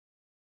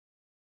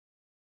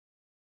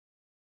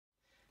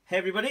Hey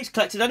everybody, it's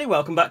Collector Daddy.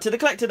 Welcome back to the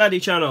Collector Daddy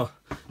channel.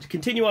 To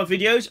continue our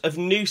videos of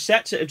new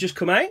sets that have just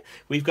come out,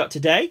 we've got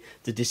today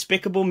the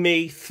Despicable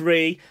Me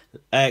 3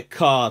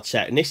 card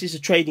set. And this is a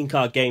trading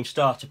card game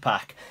starter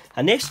pack.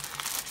 And this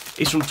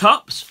is from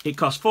Topps. It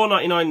costs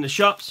 $4.99 in the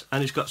shops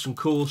and it's got some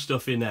cool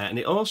stuff in there. And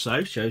it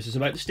also shows us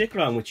about the sticker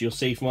on, which you'll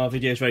see from our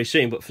videos very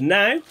soon. But for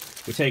now,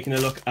 we're taking a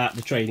look at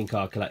the trading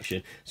card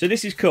collection. So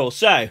this is cool.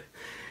 So,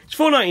 it's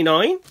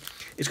 $4.99.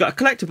 It's got a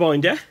collector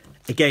binder,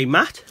 a game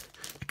mat,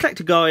 a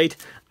collector guide,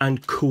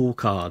 and cool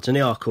cards. And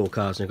they are cool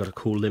cards, and they've got a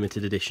cool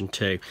limited edition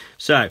too.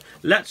 So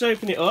let's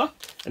open it up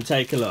and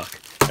take a look.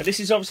 Now,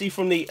 this is obviously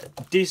from the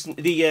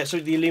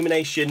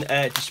Illumination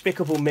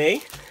Despicable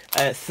Me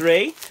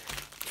 3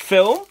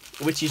 film,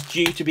 which is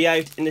due to be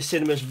out in the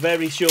cinemas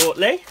very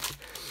shortly.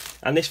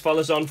 And this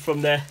follows on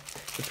from the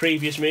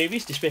previous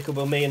movies,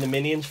 Despicable Me and the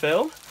Minions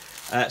film.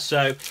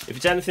 So if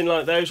it's anything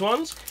like those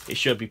ones, it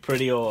should be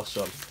pretty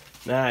awesome.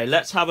 Now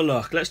let's have a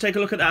look. Let's take a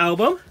look at the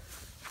album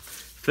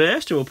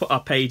first, and we'll put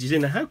our pages in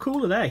there. How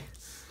cool are they?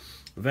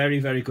 Very,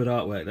 very good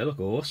artwork. They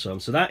look awesome.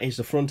 So that is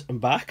the front and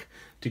back.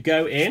 To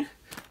go in,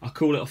 our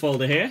cool little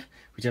folder here,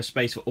 which has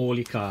space for all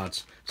your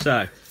cards.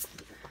 So,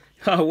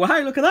 oh wow,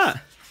 look at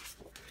that.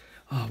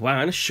 Oh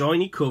wow, and a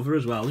shiny cover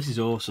as well. This is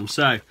awesome.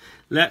 So,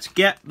 let's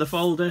get the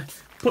folder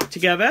put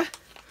together,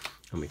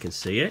 and we can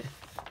see it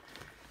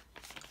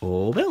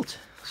all built.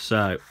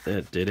 So,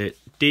 there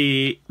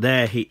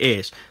he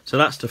is. So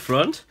that's the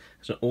front.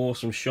 It's an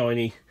awesome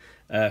shiny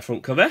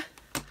front cover.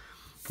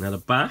 Now the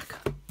back,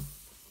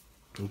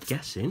 I'm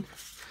guessing,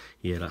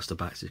 yeah, that's the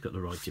back, so it's got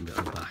the writing bit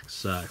on the back.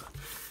 So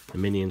the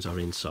Minions are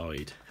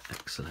inside.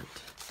 Excellent.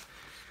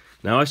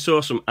 Now I saw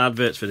some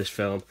adverts for this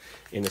film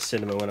in the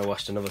cinema when I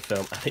watched another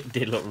film, and it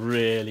did look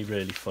really,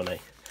 really funny.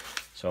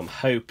 So I'm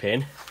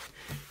hoping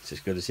it's as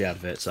good as the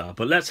adverts are.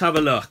 But let's have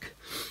a look.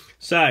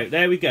 So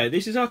there we go.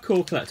 This is our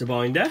cool collector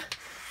binder,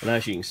 and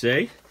as you can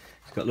see,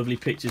 it's got lovely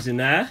pictures in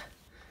there.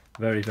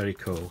 Very, very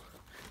cool.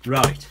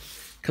 Right,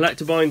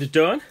 collector binder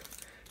done.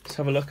 Let's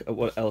have a look at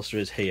what else there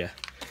is here.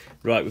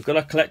 Right, we've got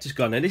our collector's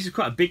guide. Now this is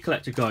quite a big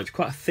collector guide. It's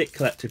quite a thick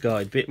collector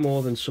guide, a bit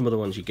more than some of the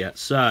ones you get.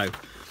 So,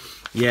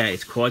 yeah,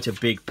 it's quite a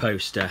big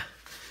poster.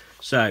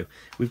 So,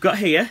 we've got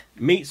here,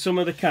 meet some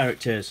of the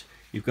characters.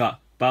 You've got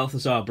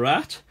Balthazar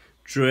Brat,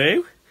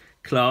 Drew,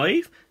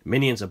 Clive,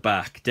 Minions are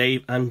back,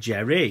 Dave and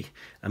Jerry,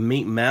 and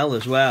meet Mel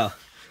as well.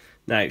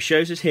 Now, it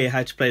shows us here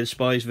how to play the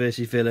Spies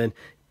vs. Villain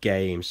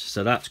games.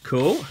 So that's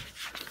cool.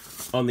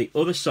 On the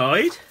other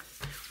side,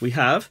 we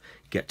have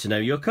get to know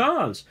your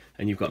cards,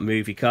 and you've got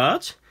movie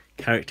cards,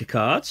 character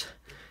cards,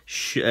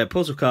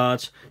 puzzle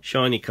cards,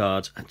 shiny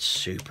cards, and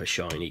super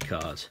shiny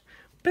cards.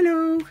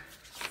 Hello.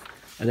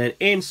 And then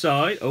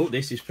inside, oh,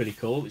 this is pretty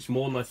cool. It's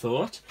more than I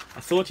thought.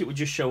 I thought it would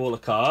just show all the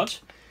cards,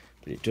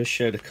 but it does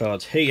show the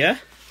cards here,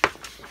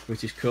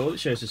 which is cool. It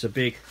shows us a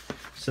big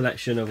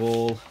selection of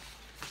all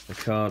the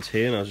cards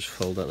here, and I'll just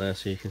fold that there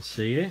so you can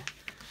see it.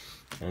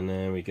 And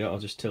there we go. I'll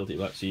just tilt it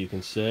back so you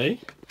can see.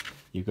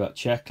 You've got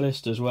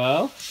checklist as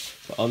well.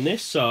 But on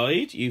this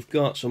side, you've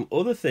got some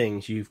other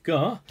things. You've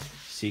got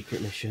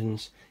secret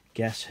missions,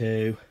 guess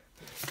who.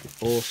 You've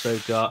also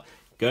got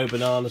go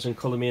bananas and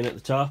colour me in at the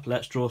top.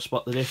 Let's draw,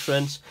 spot the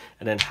difference.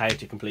 And then how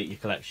to complete your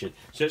collection.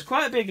 So it's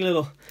quite a big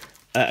little,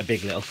 a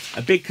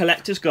big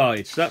collector's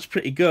guide. So that's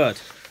pretty good.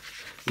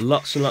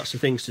 Lots and lots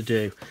of things to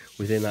do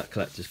within that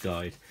collector's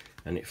guide.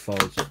 And it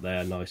folds up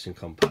there nice and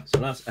compact. So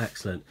that's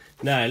excellent.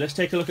 Now, let's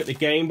take a look at the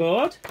game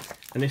board.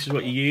 And this is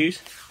what you use.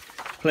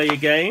 Play your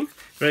game,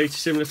 very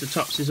similar to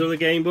Topps' other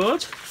game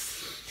board.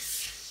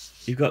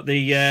 You've got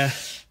the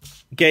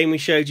game we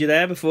showed you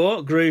there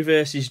before, Gru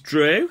versus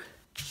Drew.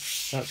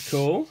 That's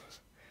cool.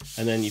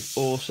 And then you've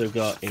also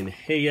got in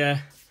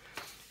here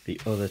the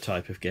other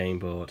type of game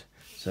board.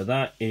 So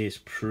that is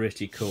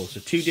pretty cool. So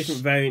two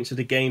different variants of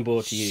the game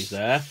board to use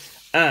there,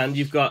 and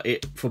you've got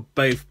it for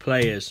both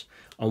players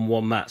on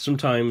one mat.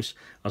 Sometimes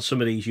on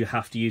some of these you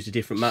have to use a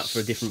different mat for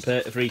a different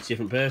for each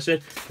different person,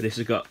 but this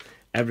has got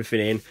everything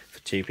in for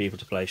two people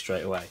to play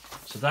straight away.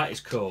 So that is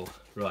cool.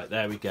 Right,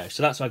 there we go.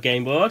 So that's our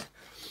game board.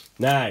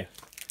 Now,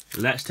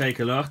 let's take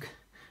a look.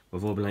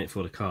 We've all been late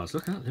for the cards.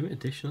 Look at that limited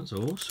edition. That's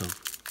awesome.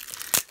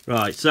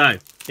 Right, so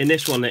in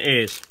this one there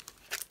is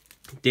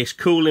this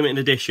cool limited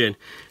edition.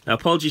 Now,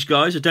 apologies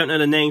guys, I don't know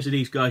the names of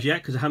these guys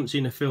yet because I haven't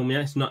seen the film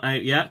yet. It's not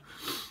out yet.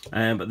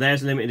 But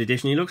there's a limited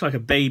edition. He looks like a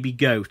baby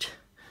goat.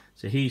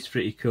 So he's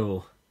pretty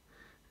cool.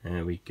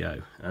 There we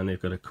go. And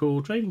they've got a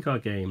cool trading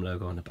card game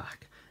logo on the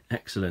back.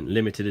 Excellent,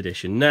 limited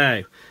edition.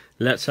 Now,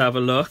 let's have a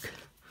look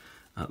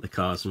at the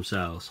cards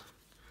themselves.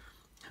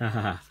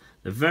 They're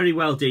very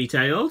well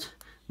detailed.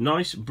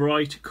 Nice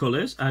bright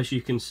colours, as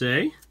you can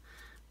see.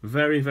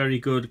 Very, very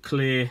good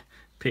clear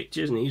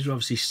pictures. And these are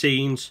obviously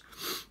scenes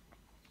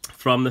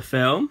from the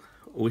film,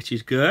 which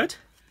is good.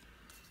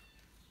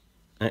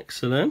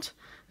 Excellent.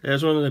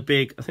 There's one of the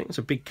big, I think it's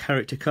a big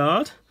character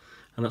card.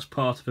 And that's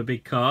part of a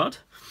big card.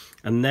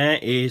 And there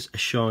is a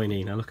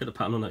shiny. Now look at the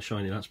pattern on that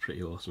shiny. That's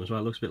pretty awesome as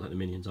well. It looks a bit like the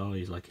Minions'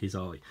 eyes, like his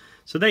eye.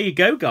 So there you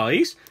go,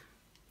 guys.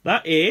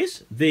 That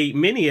is the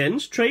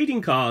Minions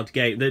trading card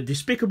game, the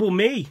Despicable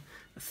Me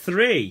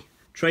 3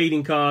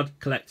 trading card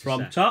collector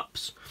from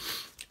Tops.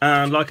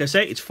 And like I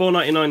say, it's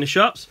 $4.99 in the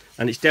shops,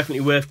 and it's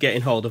definitely worth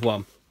getting hold of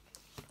one.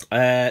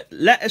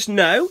 Let us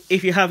know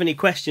if you have any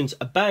questions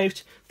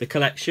about the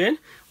collection,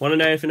 want to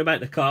know anything about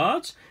the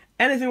cards,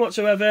 anything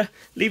whatsoever.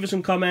 Leave us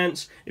some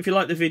comments. If you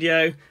like the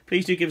video,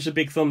 please do give us a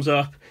big thumbs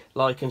up,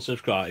 like and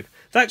subscribe.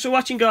 Thanks for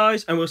watching,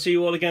 guys, and we'll see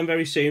you all again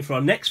very soon for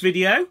our next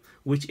video,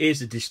 which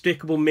is the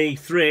Despicable Me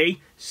 3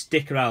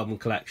 sticker album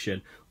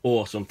collection.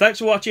 Awesome. Thanks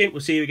for watching.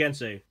 We'll see you again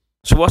soon.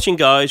 So watching,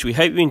 guys, we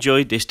hope you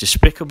enjoyed this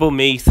Despicable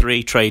Me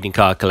 3 trading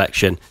card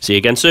collection. See you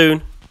again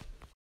soon.